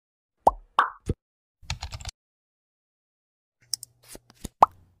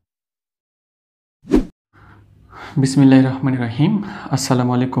বিসমিল্লাহির রহমানির রহিম।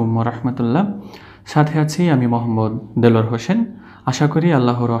 আসসালামু আলাইকুম ওয়া রাহমাতুল্লাহ। সাথে আছি আমি মোহাম্মদ দেলোয়ার হোসেন। আশা করি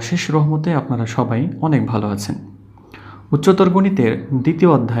আল্লাহর অশেষ রহমতে আপনারা সবাই অনেক ভালো আছেন। উচ্চতর গণিতের দ্বিতীয়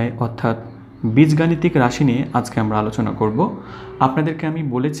অধ্যায় অর্থাৎ বীজগাণিতিক রাশি নিয়ে আজকে আমরা আলোচনা করব। আপনাদেরকে আমি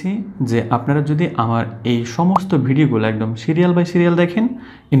বলেছি যে আপনারা যদি আমার এই সমস্ত ভিডিওগুলো একদম সিরিয়াল বাই সিরিয়াল দেখেন,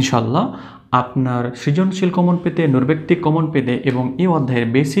 ইনশাল্লাহ আপনার সৃজনশীল কমন পেতে, নৈর্ব্যক্তিক কমন পেতে এবং এই অধ্যায়ের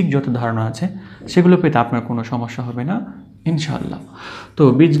বেসিক যত ধারণা আছে সেগুলো পেতে আপনার কোনো সমস্যা হবে না ইনশাআল্লাহ। তো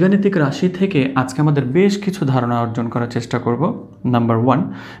বীজগাণিতিক রাশি থেকে আজকে আমাদের বেশ কিছু ধারণা অর্জন করার চেষ্টা করব। নাম্বার 1,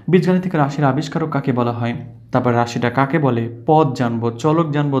 বীজগাণিতিক রাশির আবিষ্কারক কাকে বলা হয়, তারপর রাশিটা কাকে বলে, পদ জানবো, চলক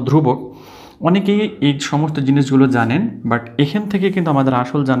জানবো, ধ্রুবক। অনেকেই এই সমস্ত জিনিসগুলো জানেন, বাট এখান থেকে কিন্তু আমাদের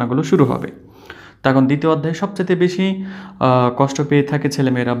আসল জানাগুলো শুরু হবে। তখন দ্বিতীয় অধ্যায়ে সবচেয়ে বেশি কষ্ট পেয়ে থাকে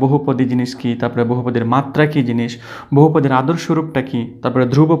ছেলেমেয়েরা বহুপদী জিনিস কী, তারপরে বহুপদীর মাত্রা কী জিনিস, বহুপদীর আদর্শ রূপটা কী, তারপরে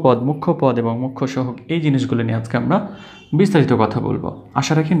ধ্রুবপদ, মুখ্য পদ এবং মুখ্য সহগ, এই জিনিসগুলো নিয়ে আজকে আমরা বিস্তারিত কথা বলবো।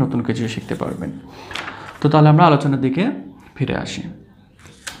 আশা রাখি নতুন কিছু শিখতে পারবেন। তো তাহলে আমরা আলোচনার দিকে ফিরে আসি।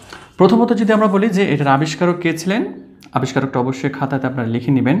 প্রথমত যদি আমরা বলি যে এটার আবিষ্কারক কে ছিলেন, আবিষ্কারকটা অবশ্যই খাতাতে আপনারা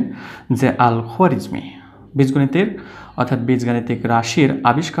লিখে নেবেন যে আল খোয়ারিজমি। বীজগণিতের অর্থাৎ বীজগাণিতিক রাশির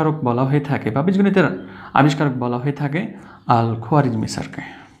আবিষ্কারক বলা হয়ে থাকে বা বীজগণিতের আবিষ্কারক বলা হয়ে থাকে আল খোয়ারিজমি স্যারকে।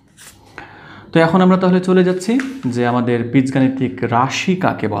 তো এখন আমরা তাহলে চলে যাচ্ছি যে আমাদের বীজগাণিতিক রাশি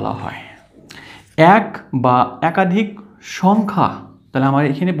কাকে বলা হয়। এক বা একাধিক সংখ্যা, তাহলে আমার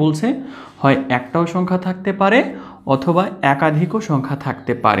এখানে বলছে হয় একটাও সংখ্যা থাকতে পারে অথবা একাধিকও সংখ্যা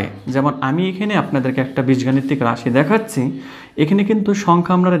থাকতে পারে। যেমন আমি এখানে আপনাদেরকে একটা বীজগাণিতিক রাশি দেখাচ্ছি, এখানে কিন্তু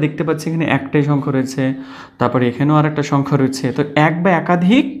সংখ্যা আপনারা দেখতে পাচ্ছি, এখানে একটাই সংখ্যা রয়েছে, তারপরে এখানেও আর একটা সংখ্যা রয়েছে। তো এক বা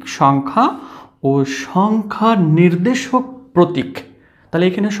একাধিক সংখ্যা ও সংখ্যা নির্দেশক প্রতীক, তাহলে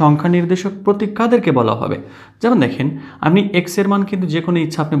এখানে সংখ্যা নির্দেশক প্রতীক কাদেরকে বলা হবে? যেমন দেখেন, আপনি এক্সের মান কিন্তু যে কোনো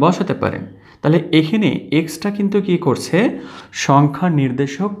ইচ্ছা আপনি বসাতে পারেন, তাহলে এখানে এক্সটা কিন্তু কি করছে, সংখ্যা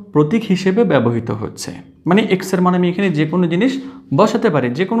নির্দেশক প্রতীক হিসেবে ব্যবহৃত হচ্ছে। মানে এক্সের মান আমি এখানে যে কোনো জিনিস বসাতে পারি,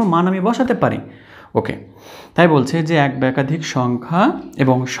 যে কোনো মান আমি বসাতে পারি। ওকে, তাই বলছে যে এক বা একাধিক সংখ্যা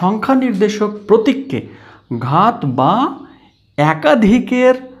এবং সংখ্যা নির্দেশক প্রতীককে ঘাত বা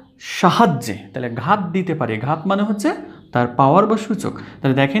একাধিকের সাহায্যে, তাহলে ঘাত দিতে পারি। ঘাত মানে হচ্ছে তার পাওয়ার বা সূচক।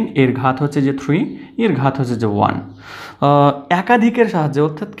 তাহলে দেখেন এর ঘাত হচ্ছে যে 3, এর ঘাত হচ্ছে যে 1। একাধিকের সাহায্যে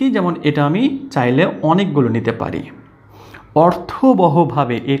অর্থাৎ কি, যেমন এটা আমি চাইলে অনেকগুলো নিতে পারি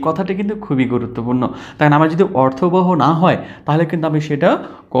অর্থবহভাবে। এই কথাটা কিন্তু খুবই গুরুত্বপূর্ণ। তাই আমার যদি অর্থবহ না হয় তাহলে কিন্তু আমি সেটা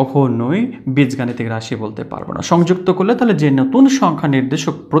কখনোই বীজগাণিতিক রাশি বলতে পারবো না। সংযুক্ত করলে তাহলে যে নতুন সংখ্যা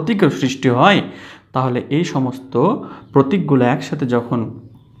নির্দেশক প্রতীকের সৃষ্টি হয়, তাহলে এই সমস্ত প্রতীকগুলো একসাথে যখন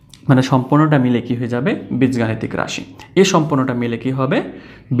মানে সম্পূর্ণটা মিলে কি হয়ে যাবে, বীজগাণিতিক রাশি। এই সম্পূর্ণটা মিলে কি হবে,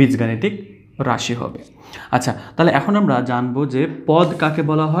 বীজগাণিতিক রাশি হবে। আচ্ছা, তাহলে এখন আমরা জানবো যে পদ কাকে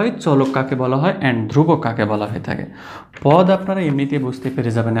বলা হয়, চলক কাকে বলা হয় অ্যান্ড ধ্রুবক কাকে বলা হয়ে থাকে। পদ আপনারা এমনিতে বুঝতে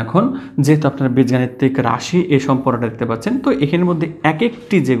পেরে যাবেন এখন, যেহেতু আপনারা বীজগাণিতিক রাশি এই সম্পর্কটা দেখতে পাচ্ছেন। তো এখানের মধ্যে এক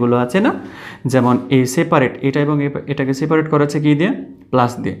একটি যেগুলো আছে না, যেমন এই সেপারেট, এটা এবং এটাকে সেপারেট করা আছে কি দিয়ে,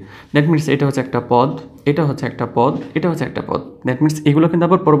 প্লাস দিয়ে। দ্যাট মিনস এটা হচ্ছে একটা পদ, এটা হচ্ছে একটা পদ, এটা হচ্ছে একটা পদ। দ্যাট মিনস এগুলো কিন্তু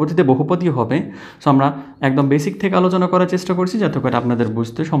আবার পরবর্তীতে বহুপদী হবে। সো আমরা একদম বেসিক থেকে আলোচনা করার চেষ্টা করছি যাতে করে আপনাদের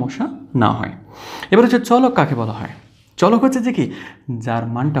বুঝতে সমস্যা না হয়। এবার হচ্ছে চলক কাকে বলা হয়। চলক হচ্ছে যে কি, যার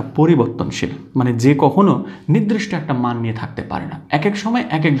মানটা পরিবর্তনশীল, মানে যে কখনো নির্দিষ্ট একটা মান নিয়ে থাকতে পারে না, এক এক সময়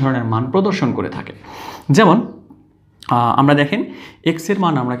এক এক ধরনের মান প্রদর্শন করে থাকে। যেমন আমরা দেখেন এক্সের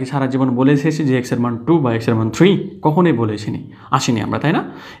মান আমরা কি সারা জীবন বলে এসেছি যে এক্সের মান 2 বা এক্সের মান 3, কখনোই বলে আসিনি আমরা, তাই না?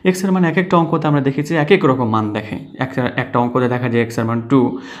 এক্সের মান এক একটা অঙ্কতে আমরা দেখেছি এক এক রকম মান দেখে। একটা অঙ্কতে দেখা যায় এক্সের মান 2,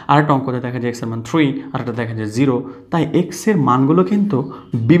 আরেকটা অঙ্কতে দেখা যায় এক্সের মান 3, আরেকটা দেখা যায় 0। তাই এক্সের মানগুলো কিন্তু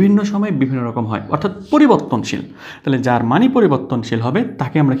বিভিন্ন সময় বিভিন্ন রকম হয়, অর্থাৎ পরিবর্তনশীল। তাহলে যার মানই পরিবর্তনশীল হবে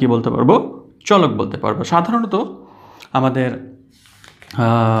তাকে আমরা কি বলতে পারবো, চলক বলতে পারবো। সাধারণত আমাদের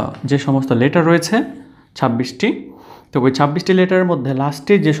যে সমস্ত লেটার রয়েছে 26টি, তো ওই 26টি লেটারের মধ্যে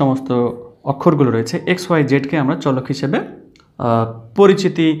লাস্টে যে সমস্ত অক্ষরগুলো রয়েছে এক্স ওয়াই জেডকে আমরা চলক হিসেবে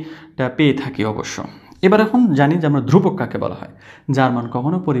পরিচিতিটা পেয়ে থাকি অবশ্য। এবার এখন জানি যে আমরা ধ্রুবক কাকে বলা হয়। যার মান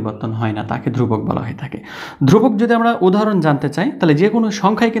কখনো পরিবর্তন হয় না তাকে ধ্রুবক বলা হয়ে থাকে। ধ্রুবক যদি আমরা উদাহরণ জানতে চাই, তাহলে যে কোনো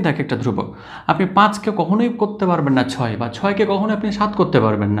সংখ্যায় কিন্তু এক একটা ধ্রুবক। আপনি 5কে কখনোই করতে পারবেন না 6, বা 6কে কখনোই আপনি 7 করতে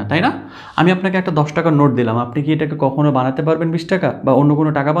পারবেন না, তাই না? আমি আপনাকে একটা 10 টাকার নোট দিলাম, আপনি কি এটাকে কখনো বানাতে পারবেন 20 টাকা বা অন্য কোনো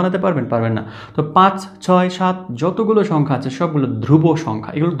টাকা বানাতে পারবেন? পারবেন না। তো 5, 6, 7 যতগুলো সংখ্যা আছে সবগুলো ধ্রুব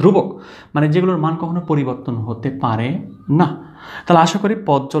সংখ্যা, এগুলো ধ্রুবক, মানে যেগুলোর মান কখনো পরিবর্তন হতে পারে না। তাহলে আশা করি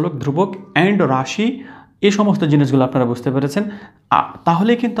পদ, চলক, ধ্রুবক অ্যান্ড রাশি এই সমস্ত জিনিসগুলো আপনারা বুঝতে পেরেছেন।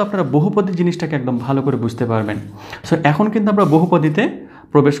 তাহলে কিন্তু আপনারা বহুপদী জিনিসটাকে একদম ভালো করে বুঝতে পারবেন। সো এখন কিন্তু আমরা বহুপদীতে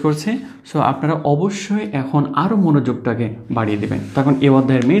প্রবেশ করছি। সো আপনারা অবশ্যই এখন আরও মনোযোগটাকে বাড়িয়ে দেবেন। তখন এই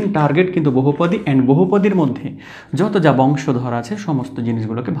অধ্যায়ের মেন টার্গেট কিন্তু বহুপদী অ্যান্ড বহুপদীর মধ্যে যত যা বংশধর আছে সমস্ত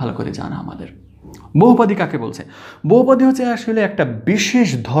জিনিসগুলোকে ভালো করে জানা আমাদের। বহুপদী কাকে বলছে? বহুপদী হচ্ছে আসলে একটা বিশেষ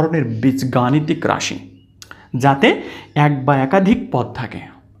ধরনের বীজগাণিতিক রাশি যাতে এক বা একাধিক পদ থাকে।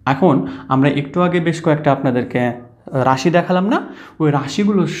 এখন আমরা একটু আগে বেশ কয়েকটা আপনাদেরকে রাশি দেখালাম না, ওই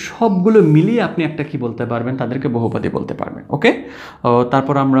রাশিগুলো সবগুলো মিলিয়ে আপনি একটা কি বলতে পারবেন, তাদেরকে বহুপদী বলতে পারবেন। ওকে,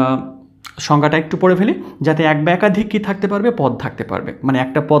 তারপর আমরা সংজ্ঞাটা একটু পড়ে ফেলি। যাতে এক বা একাধিক কি থাকতে পারবে, পদ থাকতে পারবে, মানে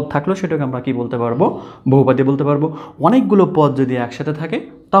একটা পদ থাকলেও সেটাকে আমরা কি বলতে পারবো, বহুপদী বলতে পারবো। অনেকগুলো পদ যদি একসাথে থাকে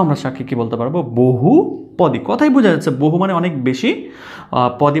তাও আমরা সাক্ষী কি বলতে পারবো, বহুপদী। কথাই বোঝা যাচ্ছে, বহু মানে অনেক বেশি,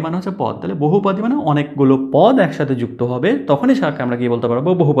 পদী মানে হচ্ছে পদ, তাহলে বহুপদী মানে অনেকগুলো পদ একসাথে যুক্ত হবে, তখনই সাক্ষী আমরা কি বলতে পারবো,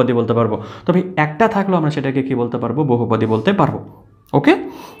 বহুপদী বলতে পারবো। তবে একটা থাকলেও আমরা সেটাকে কি বলতে পারবো, বহুপদী বলতে পারবো। ওকে,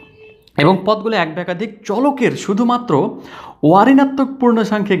 এবং পদগুলো এক বা একাধিক চলকের শুধুমাত্র অঋণাত্মক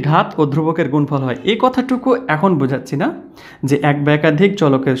পূর্ণসাংখ্যিক ঘাত ও ধ্রুবকের গুণফল হয়। এই কথাটুকু এখন বোঝাচ্ছি না যে এক বা একাধিক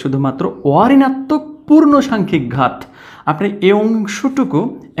চলকের শুধুমাত্র অঋণাত্মক পূর্ণসাংখ্যিক ঘাত। আপনি এই অংশটুকু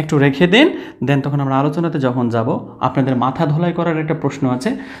একটু রেখে দেন তখন আমরা আলোচনাতে যখন যাব আপনাদের মাথা ধোলাই করার একটা প্রশ্ন আছে,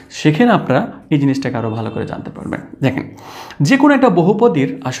 সেখানে আপনারা এই জিনিসটাকে আরও ভালো করে জানতে পারবেন। দেখেন, যে কোনো একটা বহুপদীর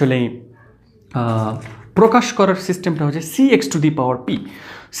আসলে প্রকাশ করার সিস্টেমটা হচ্ছে cx to the power p।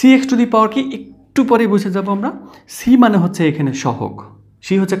 cx to the পাওয়ার কি একটু পরে বুঝে যাব আমরা। c মানে হচ্ছে এখানে সহগ, c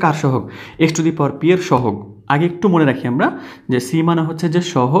হচ্ছে কার সহগ, x to the power p এর সহগ। আগে একটু মনে রাখি আমরা যে c মানে হচ্ছে যে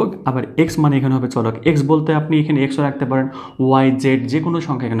সহগ, আবার x মানে এখানে হবে চলক। x বলতে আপনি এখানে x ও রাখতে পারেন, y z যে কোনো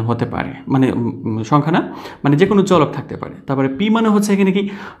সংখ্যা এখানে হতে পারে, মানে সংখ্যা না, মানে যে কোনো চলক থাকতে পারে। তারপরে p মানে হচ্ছে এখানে কি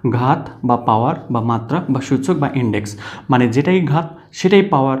ঘাত বা পাওয়ার বা মাত্রা বা সূচক বা ইন্ডেক্স, মানে যেটাই ঘাত সেটাই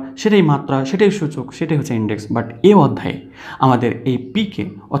পাওয়ার, সেটাই মাত্রা, সেটাই সূচক, সেটাই হচ্ছে ইন্ডেক্স। বাট এই অধ্যায়ে আমাদের এই পিকে,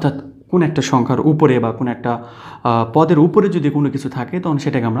 অর্থাৎ কোন একটা সংখ্যার উপরে বা কোন একটা পদের উপরে যদি কোনো কিছু থাকে তখন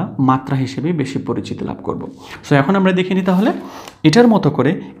সেটাকে আমরা মাত্রা হিসেবে বেশি পরিচিত লাভ করব। সো এখন আমরা দেখে নিই তাহলে এটার মতো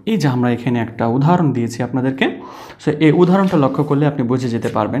করে, এই যে আমরা এখানে একটা উদাহরণ দিয়েছি আপনাদেরকে। সো এই উদাহরণটা লক্ষ্য করলে আপনি বুঝে যেতে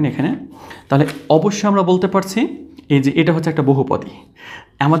পারবেন এখানে। তাহলে অবশ্যই আমরা বলতে পারছি এই যে এটা হচ্ছে একটা বহুপদী।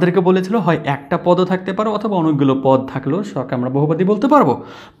 আমাদেরকে বলেছিল হয় একটা পদও থাকতে পারো অথবা অনেকগুলো পদ থাকলেও সবকে আমরা বহুপদী বলতে পারবো।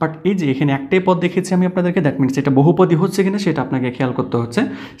 বাট এই যে এখানে একটাই পদ দেখেছি আমি আপনাদেরকে, দ্যাট মিনস এটা বহুপদী হচ্ছে কিনা সেটা আপনাকে খেয়াল করতে হচ্ছে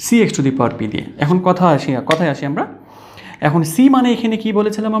cx to the power p দিয়ে। এখন কথায় আসি আমরা। এখন c মানে এখানে কি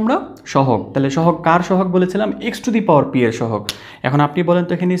বলেছিলাম আমরা, সহগ। তাহলে সহগ কার সহগ বলেছিলাম, x to the power p এর সহগ। এখন আপনি বলেন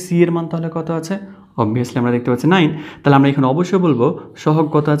তো এখানে c এর মান তাহলে কত আছে, অবভিয়াসলি আমরা দেখতে পাচ্ছি 9। তাহলে আমরা এখানে অবশ্যই বলবো সহগ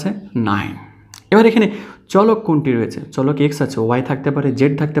কত আছে, 9। এবার এখানে চলক কোনটি রয়েছে, চলক x আছে, y থাকতে পারে, z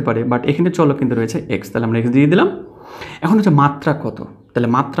থাকতে পারে, বাট এখানে চলক কিন্তু রয়েছে x, তাহলে আমরা x দিয়ে দিলাম। এখন হচ্ছে মাত্রা কত, তাহলে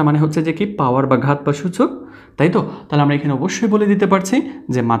মাত্রা মানে হচ্ছে যে কি পাওয়ার বা ঘাত বা সূচক, তাই তো। তাহলে আমরা এখানে অবশ্যই বলে দিতে পারছি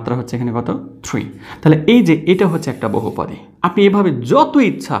যে মাত্রা হচ্ছে এখানে কত, 3। তাহলে এই যে এটা হচ্ছে একটা বহুপদী। আপনি এভাবে যত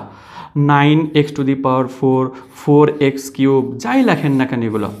ইচ্ছা 9x to the power 4, 4x cube যাই লেখেন না কেন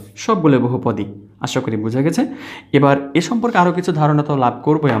এগুলো সবগুলো বহুপদী। আশা করি বোঝা গেছে। এবার এ সম্পর্কে আরও কিছু ধারণা তো লাভ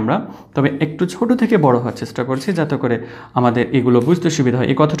করবোই আমরা, তবে একটু ছোট থেকে বড় হওয়ার চেষ্টা করছি যাতে করে আমাদের এগুলো বুঝতে সুবিধা হয়।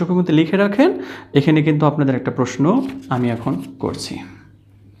 এই কথাটুকু কিন্তু লিখে রাখেন। এখানে কিন্তু আপনাদের একটা প্রশ্ন আমি এখন করছি,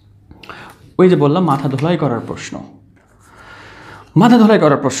 ওই যে বললাম মাথা ধোলাই করার প্রশ্ন, মাথা ধোলাই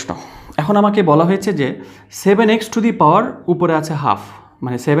করার প্রশ্ন। এখন আমাকে বলা হয়েছে যে 7x টু দি পাওয়ার উপরে আছে হাফ,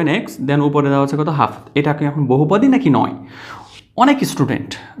 মানে 7x দেন উপরে দেওয়া আছে কত, হাফ। এটা কি এখন বহুপদী নাকি নয়? অনেক স্টুডেন্ট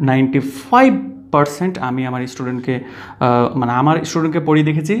 95% আমি আমার স্টুডেন্টকে পড়িয়ে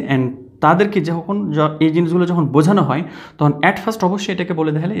দেখেছি, অ্যান্ড তাদেরকে যখন এই জিনিসগুলো যখন বোঝানো হয় তখন অ্যাট ফার্স্ট অবশ্যই এটাকে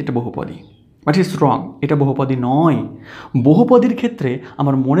বলে দেখালে এটা বহুপদী, বাট ইটস রং, এটা বহুপদী নয়। বহুপদীর ক্ষেত্রে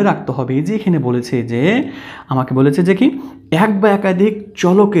আমার মনে রাখতে হবে যে এখানে বলেছে যে, আমাকে বলেছে যে কি এক বা একাধিক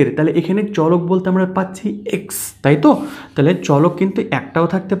চলকের, তাহলে এখানে চলক বলতে আমরা পাচ্ছি এক্স, তাই তো। তাহলে চলক কিন্তু একটাও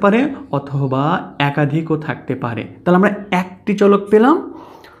থাকতে পারে অথবা একাধিকও থাকতে পারে। তাহলে আমরা একটি চলক পেলাম,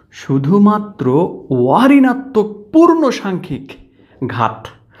 শুধুমাত্র অঋণাত্মক পূর্ণসাংখ্যিক ঘাত,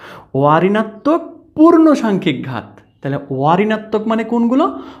 অঋণাত্মক পূর্ণসাংখ্যিক ঘাত। তাহলে অঋণাত্মক মানে কোনগুলো,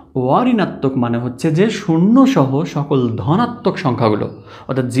 অঋণাত্মক মানে হচ্ছে যে শূন্য সহ সকল ধনাত্মক সংখ্যাগুলো,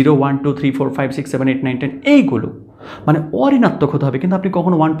 অর্থাৎ 0, 1, 2, 3, 4, 5, 6, 7, 8, 9, 10 এইগুলো মানে অঋণাত্মক হতে হবে। কিন্তু আপনি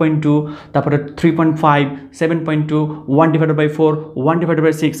কখনো 1.2, তারপরে 3.5, 7.2, 1/4,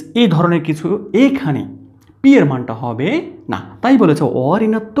 1/6 এই ধরনের কিছু এখানে পি এর মানটা হবে না। তাই বলেছে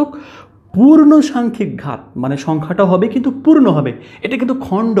অঋণাত্মক পূর্ণসাংখ্যিক ঘাত, মানে সংখ্যাটা হবে কিন্তু পূর্ণ হবে, এটা কিন্তু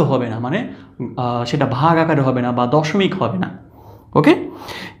খণ্ড হবে না, মানে সেটা ভাগ আকারে হবে না বা দশমিক হবে না। ওকে,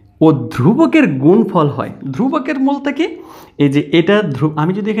 ও ধ্রুবকের গুণফল হয়। ধ্রুবকের বলতে কি, এই যে এটা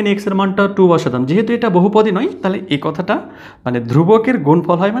আমি যদি এখানে x এর মানটা 2 বসাতাম, যেহেতু এটা বহুপদী নয়, তাহলে এই কথাটা মানে ধ্রুবকের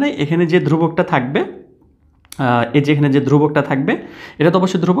গুণফল হয়, মানে এখানে যে ধ্রুবকটা থাকবে এই যে এখানে যে ধ্রুবকটা থাকবে এটা তো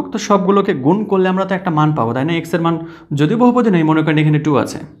অবশ্যই ধ্রুবক, তো সবগুলোকে গুণ করলে আমরা তো একটা মান পাবো, তাই না? এক্সের মান যদিও বহুপদী নেই, মনে করেন এখানে 2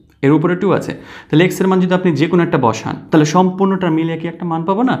 আছে, এর উপরে 2 আছে, তাহলে এক্সের মান যদি আপনি যে কোনো একটা বসান তাহলে সম্পূর্ণটা মিলিয়ে কি একটা মান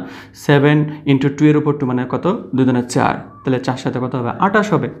পাবো না? 7 × 2 এর উপর 2 মানে কত? 2 × 4, তাহলে 4 সাথে কত হবে? 28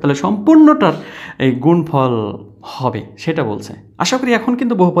 হবে, তাহলে সম্পূর্ণটার এই গুণফল হবে সেটা বলছে। আশা করি এখন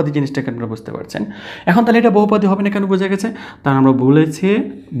কিন্তু বহুপদী জিনিসটাকে আপনারা বুঝতে পারছেন। এখন তাহলে এটা বহুপদী হবে না কেন বোঝা গেছে? তার আমরা বলেছি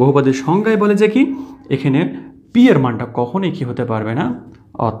বহুপদীর সংজ্ঞায় বলে যে কি এখানে পি এর মানটা কখনোই কি হতে পারবে না,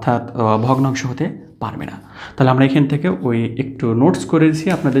 অর্থাৎ ভগ্নাংশ হতে পারবে না। তাহলে আমরা এখান থেকে ওই একটু নোটস করেছি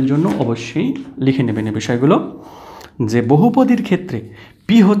আপনাদের জন্য, অবশ্যই লিখে নেবেন এই বিষয়গুলো, যে বহুপদীর ক্ষেত্রে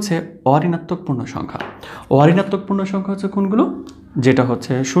পি হচ্ছে অঋণাত্মক পূর্ণ সংখ্যা। অঋণাত্মক পূর্ণ সংখ্যা হচ্ছে কোনগুলো? যেটা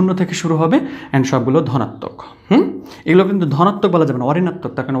হচ্ছে 0 থেকে শুরু হবে অ্যান্ড সবগুলো ধনাত্মক। এগুলো কিন্তু ধনাত্মক বলা যাবে না,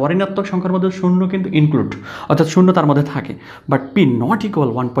 অঋণাত্মক। তার কারণ অঋণাত্মক সংখ্যার মধ্যে 0 কিন্তু ইনক্লুড, অর্থাৎ 0 তার মধ্যে থাকে, বাট পি নট ইকুয়াল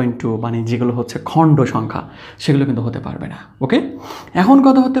 1.2 মানে যেগুলো হচ্ছে খণ্ড সংখ্যা সেগুলো কিন্তু হতে পারবে না। ওকে, এখন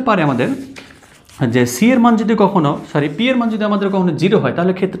কথা হতে পারে আমাদের যে সি এর মান যদি কখনো পি এর মান যদি আমাদের কখনো 0 হয়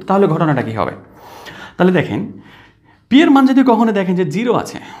তাহলে ঘটনাটা কী হবে? তাহলে দেখেন পি এর মান যদি কখনো দেখেন যে 0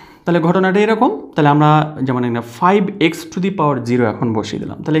 আছে তাহলে ঘটনাটা এরকম। তাহলে আমরা যেমন এখানে 5x⁴ এখন বসিয়ে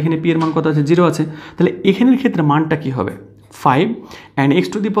দিলাম, তাহলে এখানে পি এর মান কত আছে? 0 আছে, তাহলে এখানের ক্ষেত্রে মানটা কি হবে? 5 অ্যান্ড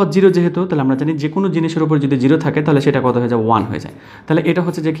x⁴ যেহেতু, তাহলে আমরা জানি যে কোনো জিনিসের উপর যদি 0 থাকে তাহলে সেটা কত হয়ে যায়? 1 হয়ে যায়। তাহলে এটা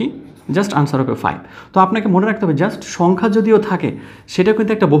হচ্ছে যে কি জাস্ট আনসার হবে 5। তো আপনাকে মনে রাখতে হবে জাস্ট সংখ্যা যদিও থাকে সেটা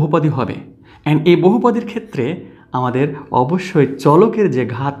কিন্তু একটা বহুপদী হবে, অ্যান্ড এই বহুপদীর ক্ষেত্রে আমাদের অবশ্যই চলকের যে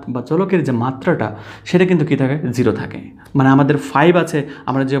ঘাত বা চলকের যে মাত্রাটা সেটা কিন্তু কী থাকে? 0 থাকে। মানে আমাদের 5 আছে,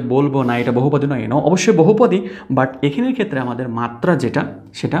 আমরা যে বলবো না এটা বহুপদী নয়, অবশ্যই বহুপদী, বাট এখানের ক্ষেত্রে আমাদের মাত্রা যেটা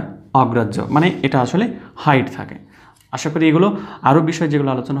সেটা অগ্রাহ্য, মানে এটা আসলে হাইট থাকে। আশা করি এগুলো আরও বিষয় যেগুলো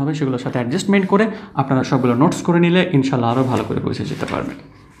আলোচনা হবে সেগুলোর সাথে অ্যাডজাস্টমেন্ট করে আপনারা সবগুলো নোটস করে নিলে ইনশাল্লাহ আরও ভালো করে বুঝে যেতে পারবেন।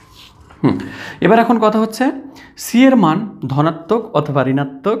 এবার এখন কথা হচ্ছে সি এর মান ধনাত্মক অথবা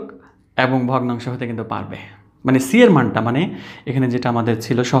ঋণাত্মক এবং ভগ্নাংশ হতে কিন্তু পারবে। মানে সি এর মানটা, মানে এখানে যেটা আমাদের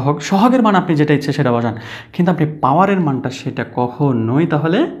ছিল সহগের মান আপনি যেটা ইচ্ছে সেটা বসান, কিন্তু আপনি পাওয়ারের মানটা সেটা কখনোই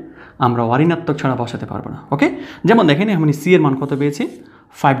তাহলে আমরা অঋণাত্মক ছাড়া বসাতে পারবো না। ওকে, যেমন দেখেন আমি সি এর মান কত পেয়েছি?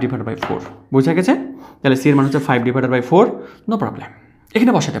 5/4 বুঝা গেছে? তাহলে সি এর মান হচ্ছে 5/4, নো প্রবলেম,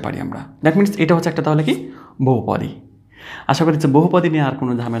 এখানে বসাতে পারি আমরা। দ্যাট মিনস এটা হচ্ছে একটা তাহলে কি বহুপদী। আশা করি যে বহুপদী নিয়ে আর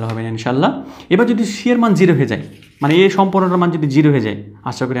কোনো ঝামেলা হবে না ইনশাল্লাহ। এবার যদি সি এর মান 0 হয়ে যায়, মানে এই সম্পূর্ণটার মান যদি 0 হয়ে যায়,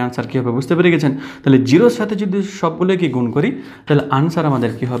 আশা করি আনসার কী হবে বুঝতে পেরে গেছেন। তাহলে 0-র সাথে যদি সবগুলোকে গুণ করি তাহলে আনসার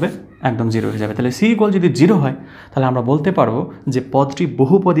আমাদের কী হবে? একদম 0 হয়ে যাবে। তাহলে সি ইকুয়াল যদি 0 হয় তাহলে আমরা বলতে পারবো যে পদটি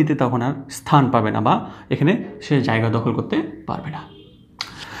বহুপদীতে তখন আর স্থান পাবে না বা এখানে সে জায়গা দখল করতে পারবে না।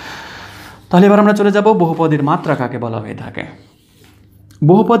 তাহলে এবার আমরা চলে যাব বহুপদীর মাত্রা কাকে বলা হয়ে থাকে।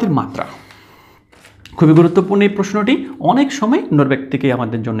 বহুপদীর মাত্রা খুবই গুরুত্বপূর্ণ এই প্রশ্নটি, অনেক সময় নোটব্যাক থেকে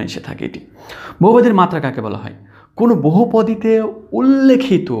আমাদের জন্য এসে থাকে এটি। বহুপদীর মাত্রা কাকে বলা হয়? কোনো বহুপদীতে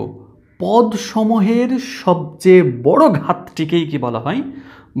উল্লেখিত পদসমূহের সবচেয়ে বড় ঘাতটিকেই কি বলা হয়?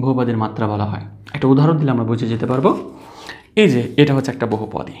 বহুপদীর মাত্রা বলা হয়। একটা উদাহরণ দিলে আমরা বুঝে যেতে পারবো। এই যে এটা হচ্ছে একটা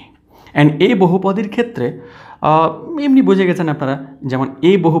বহুপদী, অ্যান্ড এই বহুপদীর ক্ষেত্রে এমনি বুঝে গেছেন আপনারা, যেমন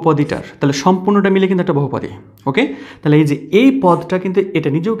এই বহুপদীটার তাহলে সম্পূর্ণটা মিলে কিন্তু একটা বহুপদী। ওকে, তাহলে এই যে এই পদটা কিন্তু এটা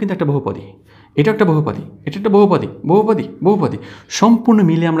নিজেও কিন্তু একটা বহুপদী, এটা একটা বহুপদী, এটা একটা বহুপদী, বহুপদী, বহুপদী, সম্পূর্ণ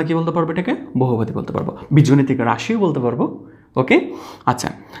মিলে আমরা কি বলতে পারবো? এটাকে বহুপদী বলতে পারবো, বীজগণিতিক রাশিও বলতে পারবো। ওকে, আচ্ছা,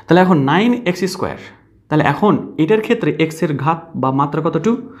 তাহলে এখন 9x², তাহলে এখন এটার ক্ষেত্রে এক্সের ঘাত বা মাত্রা কত?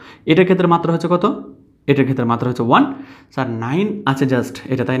 2, এটার ক্ষেত্রে মাত্রা হচ্ছে কত? এটার ক্ষেত্রে মাত্রা হচ্ছে 1। স্যার 9 আছে জাস্ট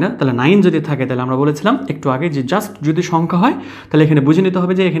এটা, তাই না? তাহলে 9 যদি থাকে তাহলে আমরা বলেছিলাম একটু আগে যে জাস্ট যদি সংখ্যা হয় তাহলে এখানে বুঝে নিতে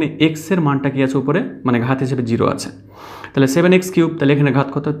হবে যে এখানে এক্সের মানটা কি আছে উপরে, মানে ঘাত হিসেবে 0 আছে। তাহলে 7x3, তাহলে এখানে ঘাত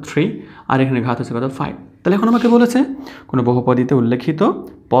কত? 3, আর এখানে ঘাত হচ্ছে কত? 5। তাহলে এখন আমাকে বলেছে কোনো বহুপদীতে উল্লেখিত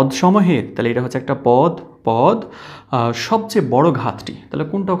পদসমূহের, তাহলে এটা হচ্ছে একটা পদ সবচেয়ে বড় ঘাতটি, তাহলে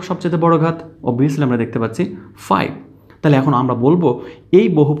কোনটা সবচেয়ে বড় ঘাত? অবভিয়াসলি আমরা দেখতে পাচ্ছি 5। তাহলে এখন আমরা বলবো এই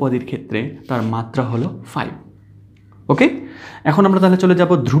বহুপদীর ক্ষেত্রে তার মাত্রা হলো 5। ওকে, এখন আমরা তাহলে চলে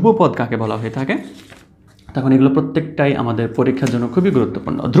যাব ধ্রুবপদ কাকে বলা হয়ে থাকে। তখন এগুলো প্রত্যেকটাই আমাদের পরীক্ষার জন্য খুবই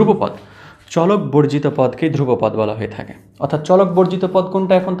গুরুত্বপূর্ণ। ধ্রুবপদ, চলক বর্জিত পদকে ধ্রুবপদ বলা হয়ে থাকে। অর্থাৎ চলক বর্জিত পদ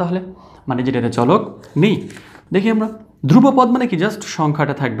কোনটা এখন তাহলে? মানে যেটাতে চলক নেই। দেখি আমরা ধ্রুবপদ মানে কি? জাস্ট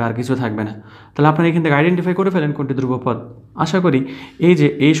সংখ্যাটা থাকবে আর কিছু থাকবে না। তাহলে আপনারা এখান থেকে আইডেন্টিফাই করে ফেলেন কোনটি ধ্রুবপদ। আশা করি এই যে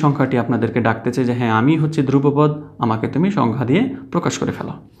এই সংখ্যাটি আপনাদেরকে ডাকতেছে যে হ্যাঁ আমি হচ্ছে ধ্রুবপদ, আমাকে তুমি সংখ্যা দিয়ে প্রকাশ করে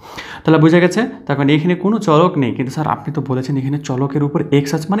ফেলো। তাহলে বোঝা গেছে তখন এখানে কোনো চলক নেই, কিন্তু স্যার আপনি তো বলেছেন এখানে চলকের উপর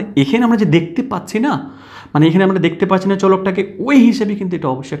এক্স আছে, মানে এখানে আমরা যে দেখতে পাচ্ছি না, মানে এখানে আমরা দেখতে পাচ্ছি না চলকটাকে, ওই হিসেবে কিন্তু এটা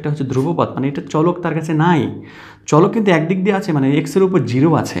অবশ্যই একটা হচ্ছে ধ্রুবপদ, মানে এটা চলক তার কাছে নাই। চলক কিন্তু একদিক দিয়ে আছে, মানে এক্সের উপর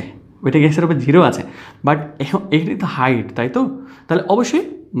 0 আছে, ওইটা কি এক্সের উপরে 0 আছে, বাট এখানে তো হাইট, তাই তো? তাহলে অবশ্যই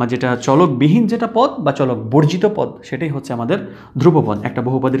যেটা চলকবিহীন যেটা পদ বা চলক বর্জিত পদ সেটাই হচ্ছে আমাদের ধ্রুবপদ, একটা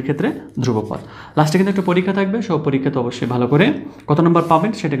বহুপদীর ক্ষেত্রে ধ্রুবপদ। লাস্টে কিন্তু একটা পরীক্ষা থাকবে, সব পরীক্ষা তো অবশ্যই ভালো করে কত নম্বর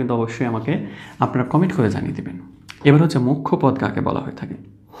পাবেন সেটা কিন্তু অবশ্যই আমাকে আপনারা কমেন্ট করে জানিয়ে দেবেন। এবার হচ্ছে মুখ্য পদ কাকে বলা হয়ে থাকে?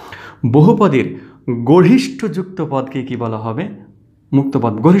 বহুপদীর গরিষ্ঠযুক্ত পদকে কি বলা হবে? মুক্ত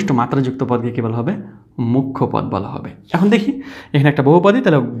পদ। গরিষ্ঠ মাত্রাযুক্ত পদকে কী বলা হবে? মুখ্য পদ বলা হবে। এখন দেখি এখানে একটা বহুপদী,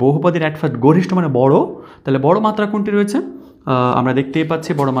 তাহলে বহুপদীর অ্যাট ফার্স্ট গরিষ্ঠ মানে বড়, তাহলে বড় মাত্রা কোনটি রয়েছে? আমরা দেখতেই পাচ্ছি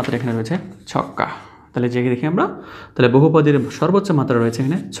বড় মাত্রা এখানে রয়েছে ছক্কা। তাহলে যে দেখি আমরা, তাহলে বহুপদীর সর্বোচ্চ মাত্রা রয়েছে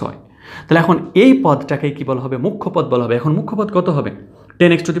এখানে 6। তাহলে এখন এই পদটাকে কি বলা হবে? মুখ্য পদ বলা হবে। এখন মুখ্য পদ কত হবে?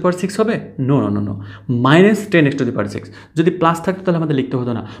 10x⁶ হবে? No, -10x⁶। যদি প্লাস থাকতো তাহলে আমাদের লিখতে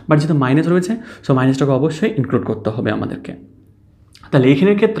হতো না, বাট যেহেতু মাইনাস রয়েছে, সো মাইনাসটাকে অবশ্যই ইনক্লুড করতে হবে আমাদেরকে। তাহলে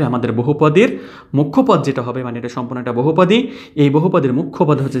এখানের ক্ষেত্রে আমাদের বহুপদীর মুখ্য পদ যেটা হবে, মানে এটা সম্পূর্ণ একটা বহুপদী, এই বহুপদীর মুখ্য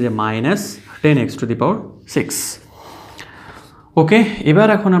পদ হচ্ছে যে -10x⁶। ওকে, এবার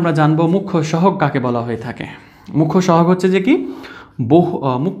এখন আমরা জানবো মুখ্য সহগ কাকে বলা হয়ে থাকে। মুখ্য সহগ হচ্ছে যে কি,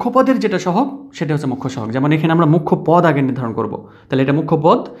 মুখ্য পদের যেটা সহগ সেটা হচ্ছে মুখ্য সহগ। যেমন এখানে আমরা মুখ্য পদ আগে নির্ধারণ করব, তাহলে এটা মুখ্য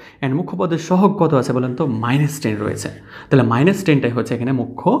পদ, অ্যান্ড মুখ্য পদের সহগ কত আছে বলেন তো? -10 রয়েছে। তাহলে -10টাই হচ্ছে এখানে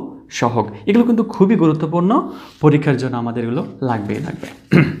মুখ্য সহগ। এগুলো কিন্তু খুবই গুরুত্বপূর্ণ, পরীক্ষার জন্য আমাদের এগুলো লাগবে।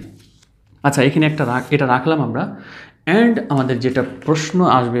 আচ্ছা, এখানে এটা রাখলাম আমরা। অ্যান্ড আমাদের যেটা প্রশ্ন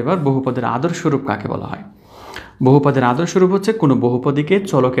আসবে এবার, বহুপদের আদর্শরূপ কাকে বলা হয়? বহুপদের আদর্শরূপ হচ্ছে কোনো বহুপদীকে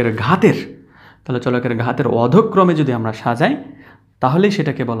চলকের ঘাতের, তাহলে চলকের ঘাতের অধক্রমে যদি আমরা সাজাই তাহলে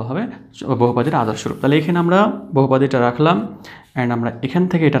সেটাকে বলা হবে বহুপদীর আদর্শরূপ। তাহলে এখানে আমরা বহুপদীটা রাখলাম, অ্যান্ড আমরা এখান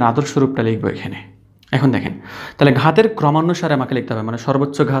থেকে এটার আদর্শরূপটা লিখবো এখানে। এখন দেখেন, তাহলে ঘাতের ক্রমানুসারে আমাকে লিখতে হবে, মানে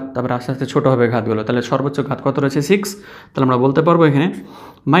সর্বোচ্চ ঘাত, তারপরে আস্তে আস্তে ছোটো হবে ঘাতগুলো। তাহলে সর্বোচ্চ ঘাত কত রয়েছে? 6। তাহলে আমরা বলতে পারবো এখানে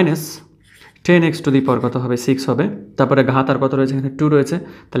 -10x⁴ কত হবে? 6 হবে। তারপরে ঘাত আর কত রয়েছে? এখানে 2 রয়েছে,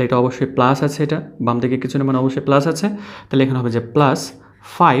 তাহলে এটা অবশ্যই প্লাস আছে, এটা বাম দিকে কিছু না, মানে অবশ্যই প্লাস আছে। তাহলে এখানে হবে যে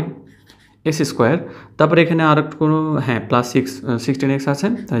 +5x²। তারপরে এখানে আর কোনো, হ্যাঁ, +16x আছে,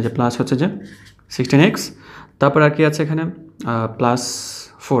 তাহলে যে প্লাস হচ্ছে যে 16x। তারপরে আর কি আছে এখানে?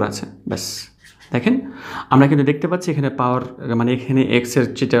 +4 আছে, ব্যাস। দেখেন আমরা কিন্তু দেখতে পাচ্ছি এখানে পাওয়ার, মানে এখানে এক্সের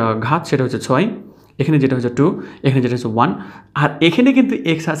যেটা ঘাত সেটা হচ্ছে 6, এখানে যেটা হচ্ছে 2, এখানে যেটা হচ্ছে 1, আর এখানে কিন্তু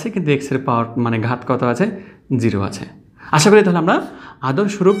এক্স আছে, কিন্তু এক্সের পাওয়ার মানে ঘাত কত আছে? 0 আছে। আশা করি তাহলে আমরা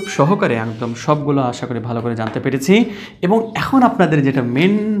আদর্শরূপ সহকারে একদম সবগুলো আশা করি ভালো করে জানতে পেরেছি। এবং এখন আপনাদের যেটা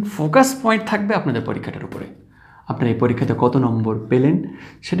মেন ফোকাস পয়েন্ট থাকবে আপনাদের পরীক্ষাটার উপরে, আপনারা এই পরীক্ষাতে কত নম্বর পেলেন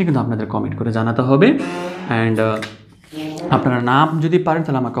সেটা কিন্তু আপনাদের কমেন্ট করে জানাতে হবে। অ্যান্ড আপনারা নাম যদি পারেন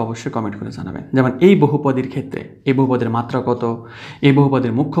তাহলে আমাকে অবশ্যই কমেন্ট করে জানাবেন। যেমন এই বহুপদীর ক্ষেত্রে এই বহুপদের মাত্রা কত, এই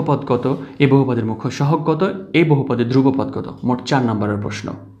বহুপদের মুখ্য পদ কত, এই বহুপদের মুখ্য সহগ কত, এই বহুপদের ধ্রুবপদ কত। মোট 4 নম্বরের প্রশ্ন।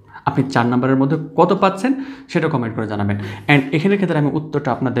 আপনি 4 নম্বরের মধ্যে কত পাচ্ছেন সেটা কমেন্ট করে জানাবেন। অ্যান্ড এখানের ক্ষেত্রে আমি উত্তরটা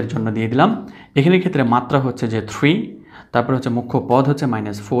আপনাদের জন্য দিয়ে দিলাম। এখানের ক্ষেত্রে মাত্রা হচ্ছে যে 3, তারপরে হচ্ছে মুখ্য পদ হচ্ছে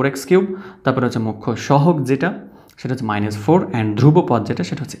 -4x³, তারপরে হচ্ছে মুখ্য সহগ যেটা সেটা হচ্ছে -4, অ্যান্ড ধ্রুবপদ যেটা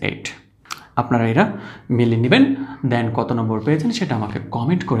সেটা হচ্ছে 8। আপনারা এরা মিলিয়ে নেবেন, দেন কত নম্বর পেয়েছেন সেটা আমাকে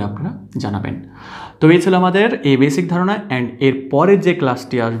কমেন্ট করে আপনারা জানাবেন। তো এই ছিল আমাদের এই বেসিক ধারণা। অ্যান্ড এর পরের যে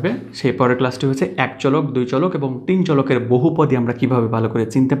ক্লাসটি আসবে সেই পরের ক্লাসটি হচ্ছে 1 চলক, 2 চলক এবং 3 চলকের বহুপদী আমরা কিভাবে ভালো করে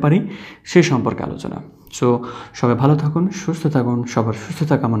চিনতে পারি সেই সম্পর্কে আলোচনা। সো সবাই ভালো থাকুন, সুস্থ থাকুন, সবার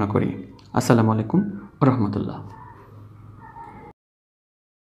সুস্থতা কামনা করি। আসসালামু আলাইকুম ওয়া রাহমাতুল্লাহ।